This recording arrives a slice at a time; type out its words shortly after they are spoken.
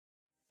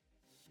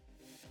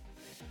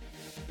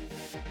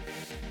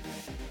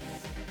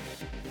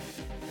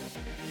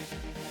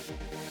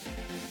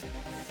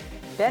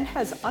Ben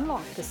has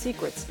unlocked the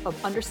secrets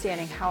of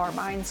understanding how our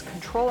minds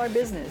control our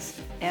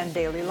business and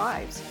daily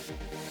lives.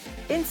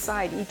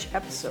 Inside each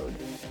episode,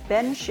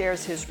 Ben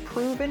shares his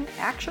proven,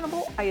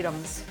 actionable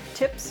items,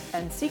 tips,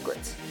 and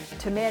secrets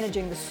to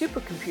managing the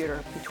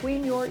supercomputer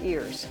between your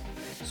ears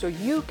so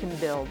you can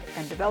build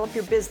and develop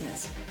your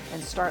business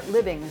and start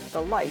living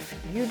the life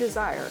you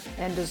desire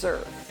and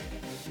deserve.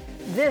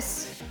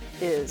 This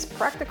is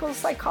Practical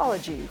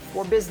Psychology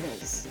for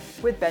Business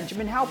with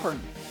Benjamin Halpern.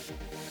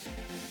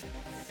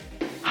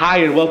 Hi,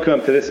 and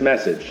welcome to this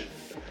message.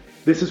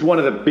 This is one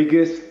of the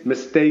biggest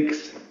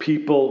mistakes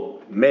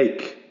people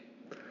make.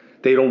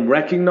 They don't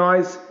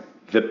recognize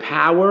the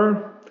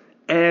power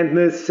and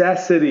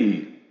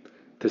necessity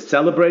to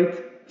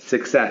celebrate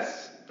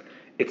success.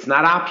 It's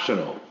not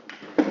optional.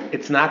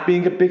 It's not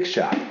being a big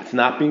shot. It's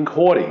not being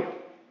haughty.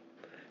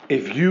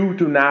 If you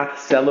do not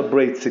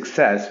celebrate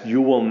success,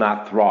 you will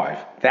not thrive.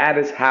 That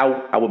is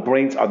how our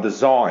brains are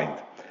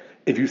designed.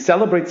 If you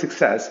celebrate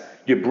success,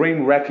 your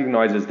brain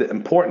recognizes the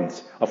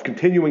importance of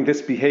continuing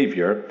this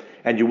behavior,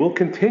 and you will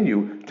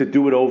continue to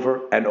do it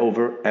over and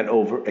over and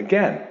over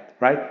again,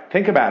 right?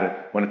 Think about it.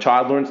 When a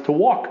child learns to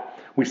walk,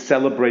 we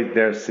celebrate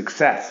their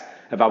success.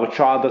 If our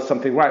child does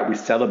something right, we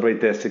celebrate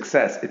their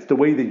success. It's the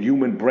way the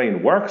human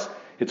brain works.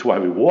 It's why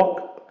we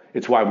walk.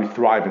 It's why we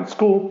thrive in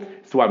school.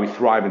 It's why we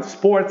thrive in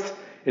sports.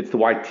 It's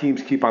why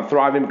teams keep on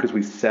thriving, because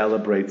we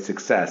celebrate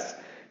success.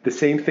 The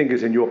same thing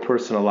is in your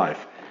personal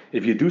life.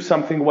 If you do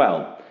something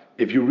well,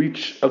 if you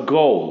reach a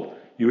goal,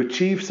 you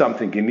achieve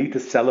something, you need to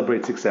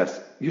celebrate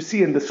success. You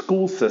see in the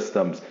school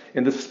systems,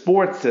 in the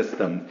sports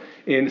system,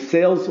 in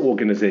sales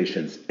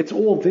organizations, it's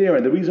all there.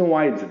 And the reason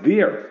why it's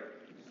there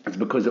is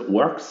because it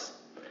works,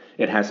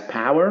 it has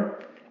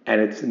power, and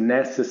it's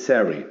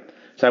necessary.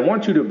 So I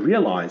want you to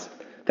realize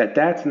that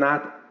that's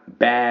not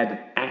bad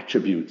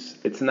attributes.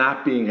 It's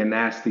not being a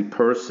nasty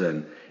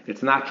person.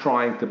 It's not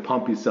trying to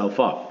pump yourself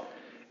up.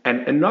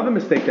 And another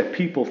mistake that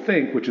people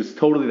think, which is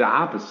totally the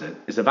opposite,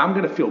 is if I'm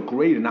going to feel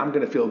great and I'm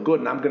going to feel good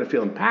and I'm going to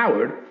feel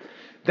empowered,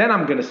 then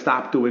I'm going to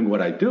stop doing what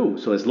I do.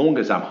 So as long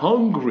as I'm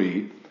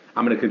hungry,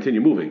 I'm going to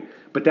continue moving.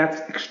 But that's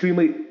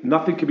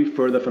nothing can be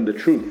further from the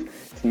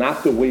truth. It's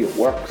not the way it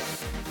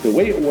works. The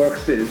way it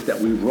works is that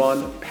we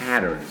run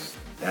patterns.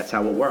 That's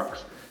how it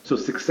works. So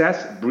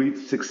success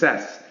breeds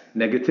success.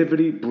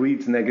 Negativity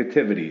breeds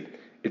negativity.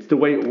 It's the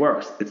way it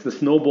works. It's the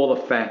snowball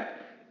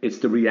effect. It's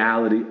the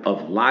reality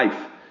of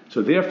life.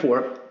 So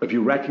therefore, if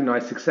you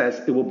recognize success,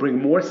 it will bring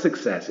more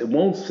success. It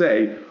won't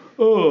say,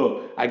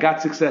 oh, I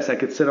got success, I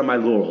could sit on my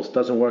laurels. It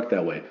doesn't work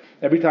that way.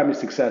 Every time you're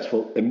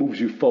successful, it moves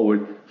you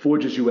forward,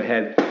 forges you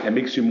ahead, and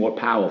makes you more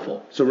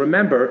powerful. So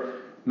remember,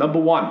 number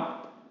one,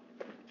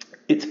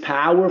 it's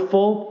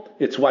powerful.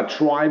 It's what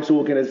drives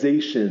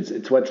organizations.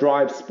 It's what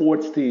drives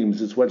sports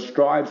teams. It's what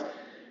drives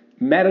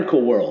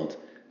medical world.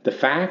 The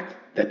fact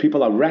that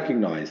people are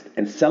recognized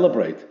and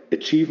celebrate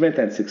achievement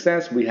and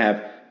success. We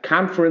have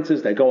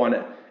conferences that go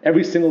on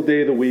every single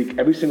day of the week,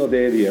 every single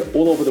day of the year,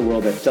 all over the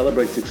world that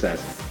celebrate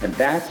success. And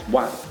that's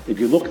what, if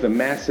you look at the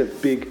massive,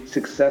 big,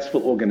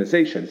 successful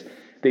organizations,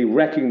 they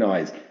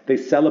recognize, they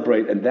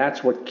celebrate, and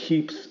that's what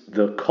keeps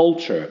the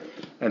culture,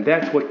 and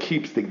that's what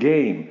keeps the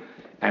game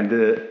and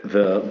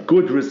the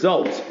good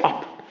results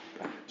up.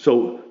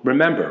 So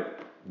remember,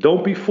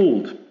 don't be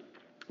fooled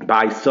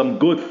by some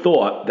good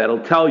thought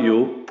that'll tell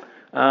you,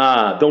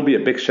 don't be a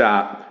big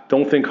shot,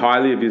 don't think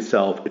highly of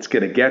yourself, it's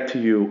going to get to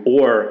you,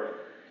 or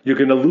you're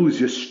going to lose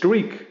your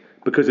streak,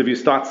 because if you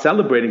start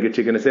celebrating it,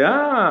 you're going to say,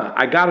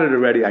 I got it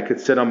already. I could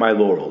sit on my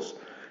laurels.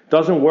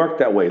 Doesn't work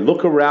that way.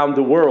 Look around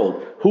the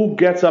world. Who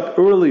gets up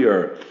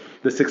earlier?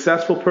 The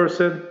successful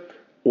person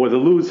or the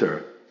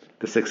loser?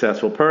 The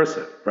successful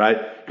person, right?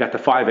 You got the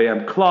 5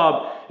 a.m.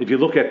 club. If you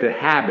look at the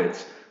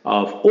habits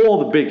of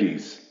all the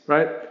biggies,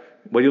 right?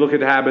 When you look at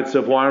the habits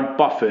of Warren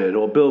Buffett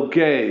or Bill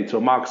Gates or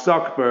Mark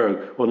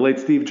Zuckerberg or the late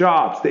Steve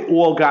Jobs, they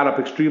all got up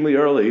extremely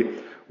early,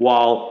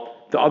 while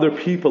the other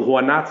people who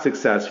are not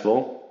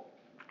successful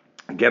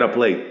get up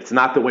late. It's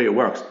not the way it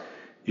works.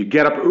 You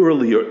get up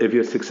earlier if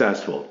you're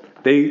successful.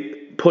 They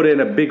put in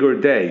a bigger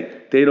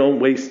day. They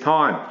don't waste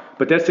time.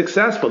 But they're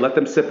successful. Let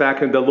them sit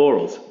back in their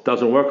laurels.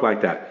 Doesn't work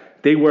like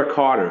that. They work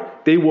harder.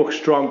 They work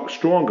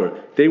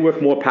stronger. They work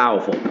more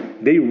powerful.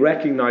 They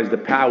recognize the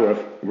power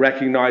of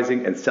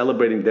recognizing and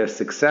celebrating their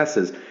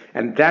successes.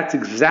 And that's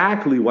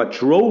exactly what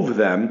drove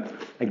them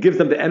and gives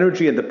them the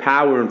energy and the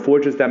power and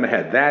forges them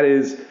ahead. That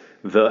is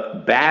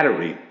the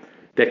battery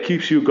that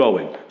keeps you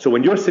going. So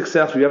when you're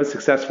successful, you have a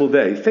successful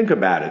day, think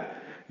about it.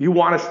 You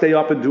want to stay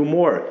up and do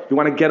more. You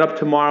want to get up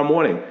tomorrow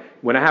morning.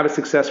 When I have a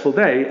successful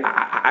day,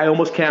 I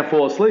almost can't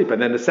fall asleep.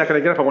 And then the second I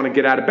get up, I want to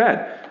get out of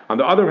bed. On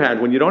the other hand,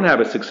 when you don't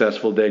have a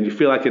successful day and you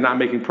feel like you're not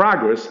making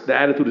progress, the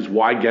attitude is,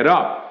 why get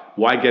up?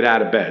 Why get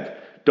out of bed?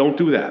 Don't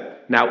do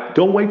that. Now,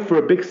 don't wait for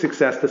a big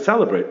success to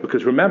celebrate,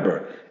 because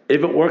remember,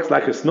 if it works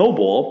like a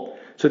snowball,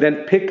 so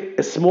then pick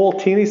a small,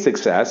 teeny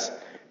success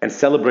and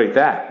celebrate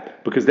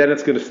that, because then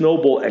it's going to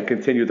snowball and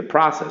continue the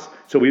process.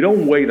 So we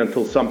don't wait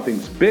until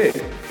something's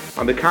big.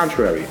 On the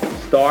contrary,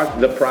 start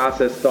the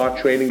process, start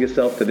training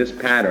yourself to this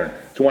pattern.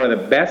 It's one of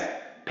the best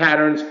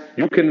patterns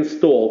you can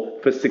install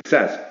for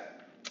success.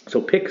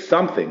 So pick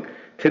something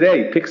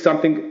today, pick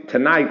something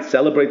tonight,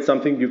 celebrate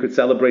something you could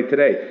celebrate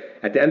today.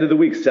 At the end of the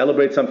week,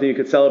 celebrate something you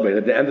could celebrate.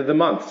 At the end of the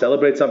month,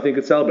 celebrate something you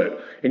could celebrate.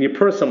 In your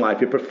personal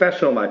life, your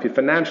professional life, your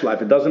financial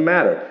life, it doesn't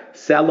matter.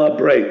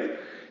 Celebrate.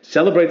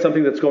 Celebrate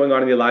something that's going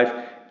on in your life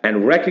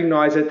and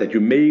recognize it, that you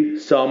made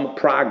some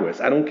progress.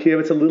 I don't care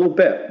if it's a little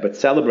bit, but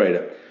celebrate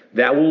it.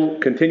 That will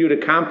continue to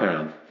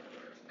compound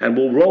and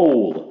will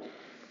roll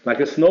like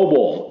a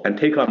snowball and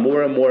take on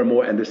more and more and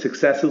more, and the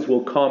successes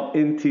will come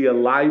into your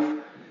life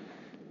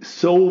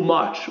so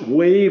much.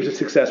 Waves of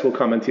success will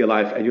come into your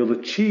life, and you'll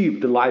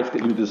achieve the life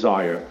that you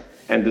desire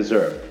and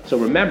deserve. So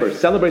remember,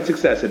 celebrate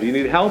success. If you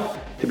need help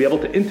to be able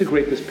to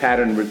integrate this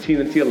pattern and routine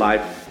into your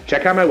life,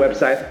 check out my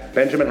website,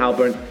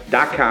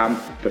 benjaminhalpern.com,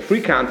 for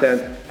free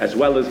content, as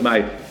well as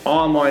my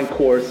online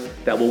course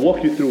that will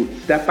walk you through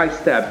step by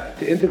step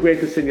to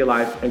integrate this in your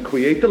life and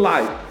create the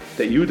life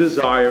that you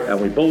desire and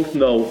we both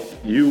know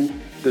you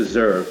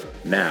deserve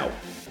now.